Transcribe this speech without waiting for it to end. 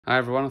Hi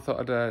everyone, I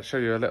thought I'd show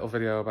you a little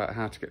video about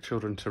how to get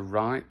children to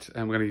write,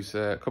 and we're going to use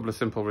a couple of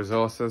simple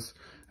resources.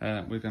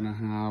 We're going to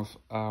have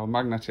our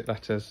magnetic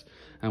letters,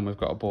 and we've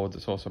got a board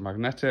that's also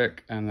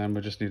magnetic, and then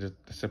we just need a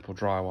simple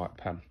dry white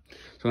pen. So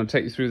I'm going to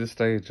take you through the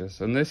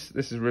stages, and this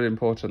is really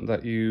important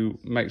that you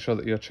make sure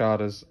that your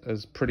child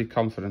is pretty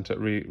confident at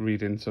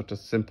reading sort of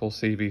simple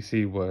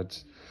CVC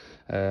words.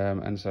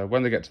 And so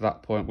when they get to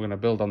that point, we're going to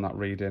build on that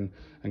reading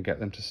and get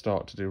them to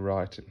start to do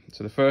writing.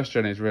 So the first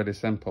journey is really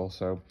simple.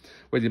 So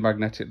with your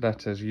magnetic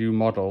letters, you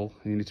model,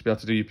 and you need to be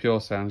able to do your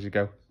pure sounds. You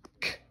go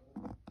k,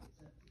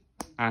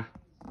 a,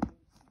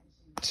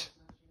 t,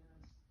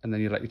 and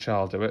then you let your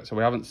child do it. So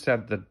we haven't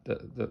said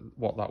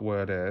what that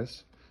word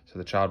is. So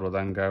the child will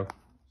then go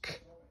k,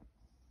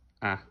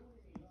 a,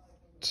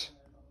 t,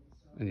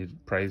 and you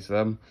praise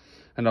them.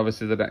 And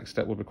obviously the next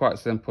step would be quite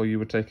simple. You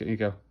would take it and you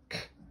go k,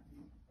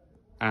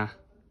 a,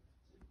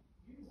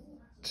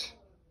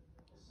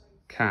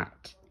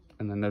 cat,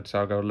 and then notice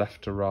I'll go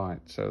left to right.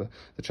 So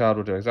the child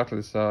will do exactly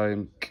the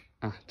same,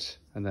 cat,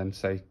 and then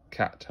say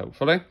cat,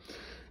 hopefully.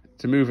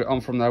 To move it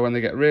on from there, when they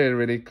get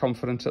really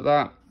confident at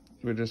that,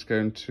 we're just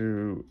going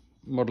to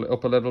model it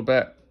up a little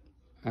bit.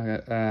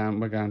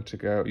 We're going to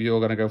go,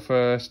 you're going to go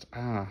first,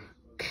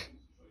 k,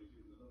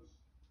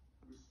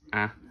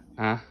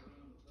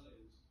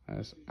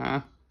 there's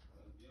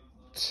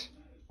t,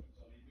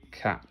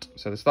 cat.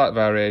 So the slight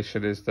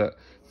variation is that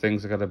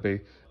things are going to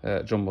be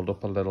jumbled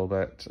up a little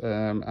bit,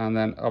 and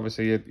then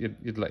obviously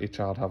you'd let your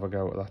child have a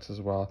go at that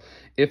as well.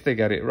 If they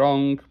get it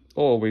wrong,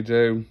 all we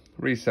do,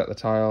 reset the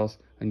tiles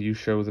and you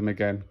show them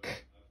again, k,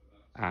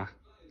 a,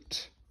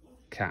 t,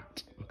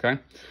 cat. Okay,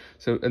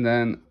 so and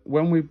then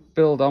when we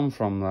build on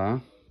from there,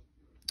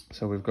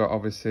 so we've got,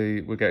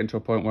 obviously we're getting to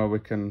a point where we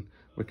can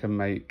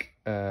make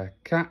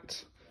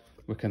cat.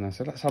 We can then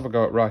say, let's have a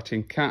go at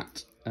writing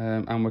cat,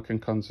 and we can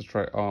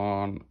concentrate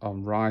on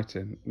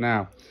writing.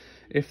 Now,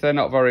 if they're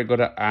not very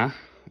good at a,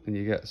 and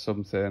you get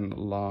something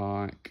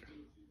like,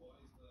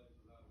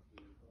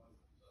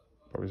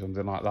 probably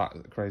something like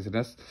that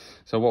craziness.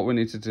 So what we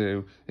need to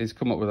do is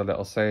come up with a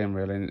little saying,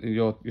 really. And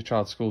your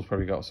child's school's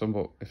probably got some,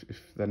 but if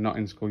they're not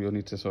in school, you'll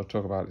need to sort of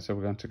talk about it. So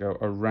we're going to go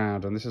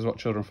around, and this is what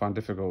children find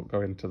difficult,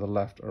 going to the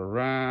left,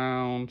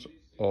 around,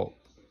 up,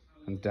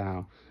 and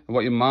down. And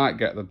what you might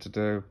get them to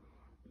do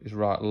is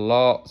write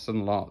lots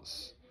and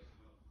lots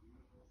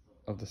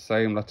of the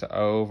same letter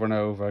over and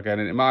over again.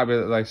 And it might be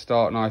that they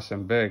start nice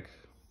and big.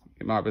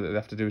 It might be that they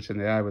have to do it in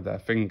the air with their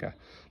finger.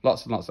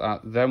 Lots and lots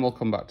of that. Then we'll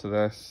come back to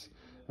this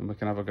and we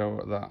can have a go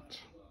at that.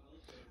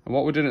 And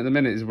what we're doing at the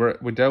minute is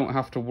we don't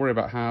have to worry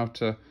about how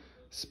to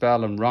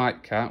spell and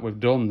write cat. We've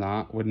done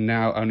that. We're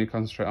now only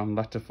concentrate on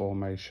letter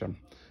formation.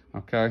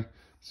 Okay,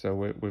 so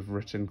we've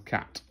written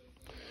cat.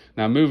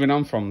 Now moving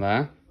on from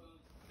there,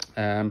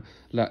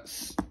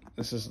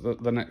 this is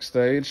the next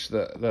stage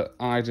that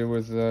I do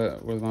with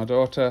my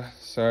daughter.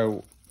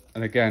 So,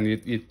 and again,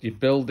 you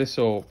build this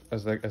up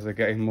as they're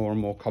getting more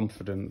and more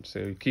confident. So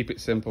you keep it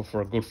simple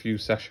for a good few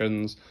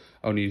sessions,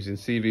 only using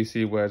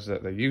CVC words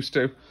that they're used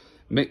to,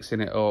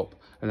 mixing it up,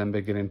 and then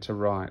beginning to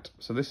write.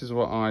 So this is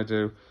what I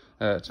do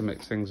to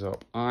mix things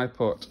up. I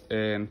put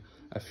in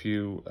a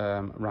few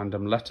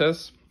random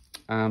letters,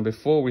 and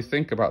before we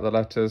think about the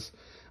letters,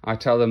 I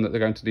tell them that they're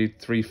going to need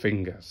 3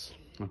 fingers.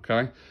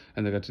 Okay,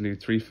 and they're going to need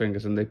 3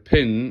 fingers, and they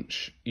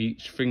pinch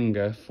each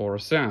finger for a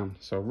sound.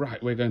 So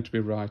right, we're going to be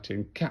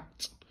writing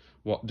cat.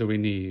 What do we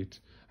need?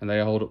 And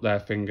they hold up their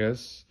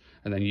fingers,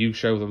 and then you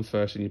show them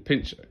first, and you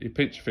pinch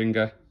your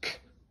finger, k,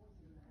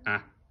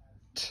 a,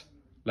 t,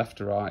 left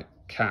to right,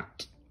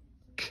 cat,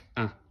 k,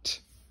 a, t,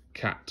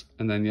 cat.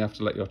 And then you have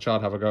to let your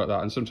child have a go at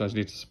that, and sometimes you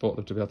need to support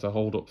them to be able to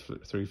hold up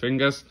 3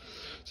 fingers.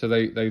 So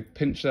they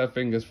pinch their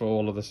fingers for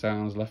all of the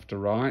sounds left to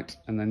right,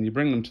 and then you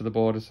bring them to the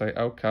board and say,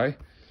 okay,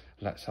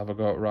 let's have a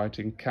go at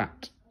writing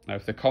cat. Now,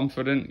 if they're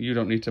confident, you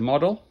don't need to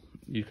model.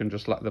 You can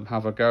just let them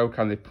have a go.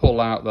 Can they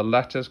pull out the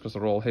letters because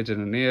they're all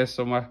hidden in here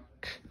somewhere?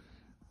 K,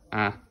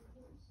 a,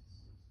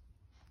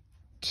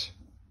 t,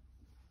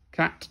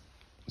 cat.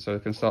 So they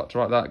can start to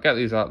write that. Get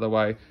these out of the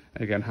way.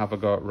 And again, have a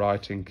go at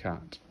writing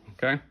cat.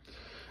 Okay.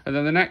 And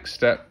then the next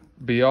step,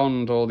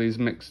 beyond all these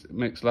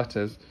mixed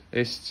letters,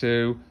 is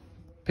to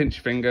pinch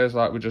fingers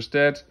like we just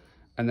did,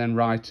 and then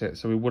write it.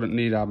 So we wouldn't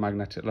need our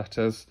magnetic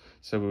letters.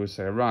 So we would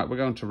say, right, we're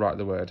going to write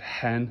the word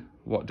hen.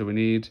 What do we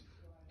need?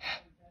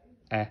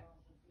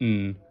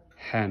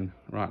 Hen.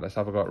 Right, let's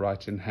have a go at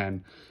writing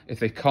hen. If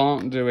they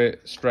can't do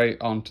it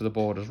straight onto the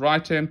board as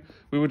writing,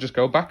 we would just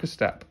go back a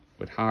step.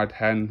 We'd hide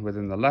hen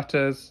within the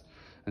letters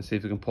and see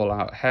if we can pull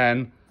out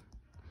hen,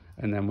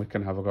 and then we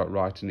can have a go at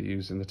writing it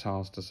using the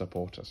tiles to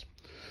support us.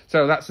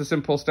 So that's a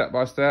simple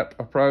step-by-step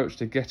approach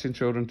to getting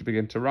children to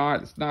begin to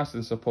write. It's nice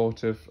and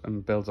supportive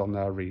and builds on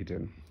their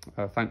reading.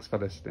 Thanks for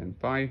listening.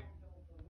 Bye.